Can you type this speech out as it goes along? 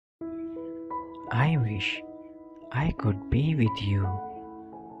I wish I could be with you.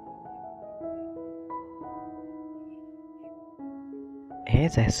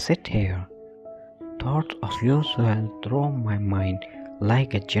 As I sit here, thoughts of you swell through my mind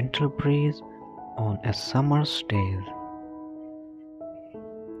like a gentle breeze on a summer's day.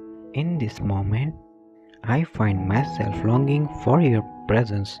 In this moment, I find myself longing for your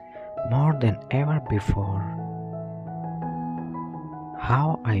presence more than ever before.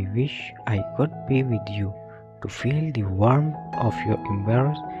 How I wish I could be with you to feel the warmth of your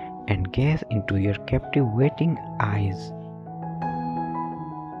embrace and gaze into your captivating eyes.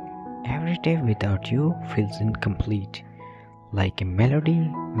 Every day without you feels incomplete, like a melody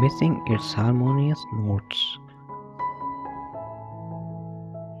missing its harmonious notes.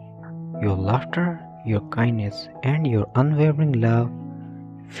 Your laughter, your kindness, and your unwavering love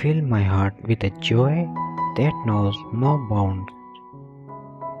fill my heart with a joy that knows no bounds.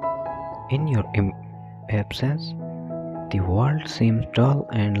 In your absence, the world seems dull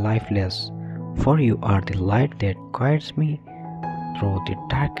and lifeless, for you are the light that guides me through the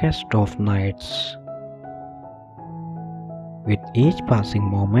darkest of nights. With each passing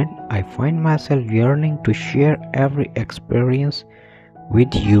moment, I find myself yearning to share every experience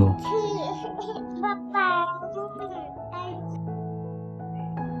with you.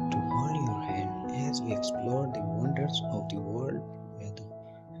 To hold your hand as we explore the wonders of the world together.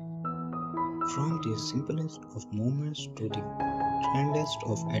 From the simplest of moments to the grandest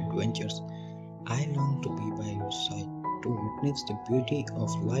of adventures, I long to be by your side, to witness the beauty of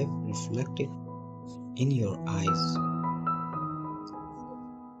life reflected in your eyes.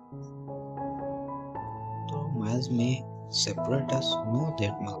 Though miles may separate us, know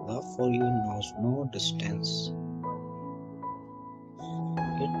that my love for you knows no distance.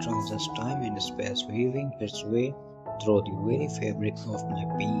 It transcends time and space, weaving its way through the very fabric of my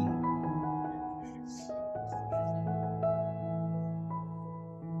being.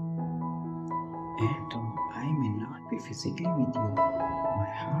 And though I may not be physically with you, my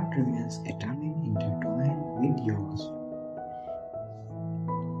heart remains eternally intertwined with yours.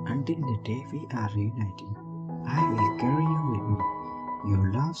 Until the day we are reunited, I will carry you with me,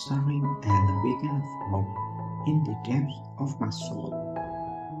 your love serving as a beacon of hope in the depths of my soul.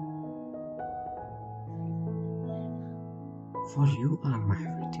 For you are my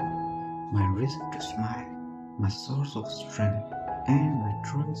everything, my reason to smile, my source of strength, and my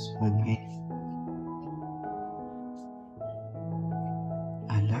truest companion.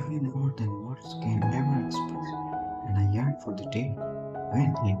 I love you more than words can ever express, and I yearn for the day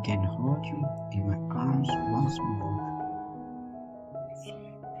when I can hold you in my arms once more.